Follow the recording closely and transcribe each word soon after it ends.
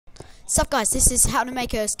Sup guys, this is how to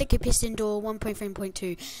make a sticky piston door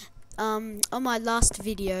 1.3.2. On my last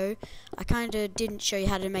video I kinda didn't show you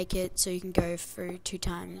how to make it so you can go through 2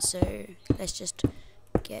 times, so let's just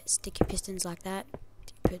get sticky pistons like that,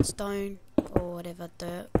 put stone or whatever,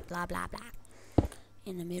 dirt, blah blah blah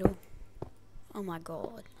in the middle. Oh my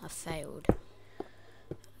god, I failed.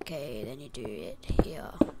 Okay, then you do it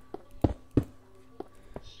here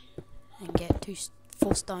and get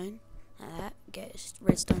 4 stone like that. Get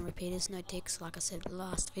redstone repeaters, no ticks, like I said in the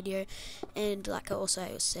last video, and like I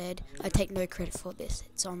also said, I take no credit for this.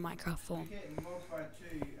 It's on Minecraft form.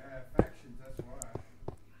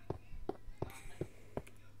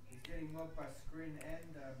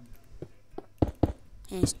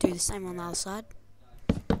 And just do the same on the other side.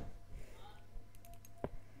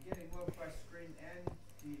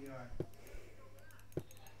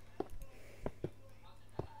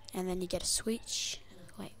 And then you get a switch.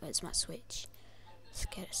 Wait, where's my switch? Let's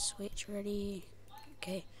get a switch ready.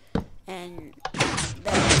 Okay, and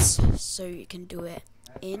that's so you can do it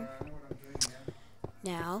in.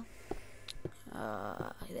 Now,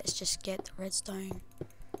 let's just get the redstone.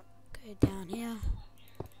 Go down here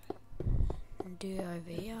and do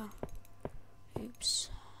over here. Oops.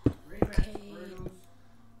 Okay.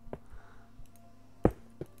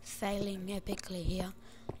 Failing epically here,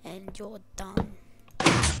 and you're done.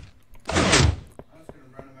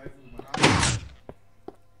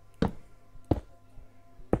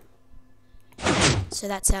 So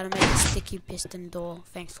that's how to make a sticky piston door.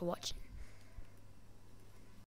 Thanks for watching.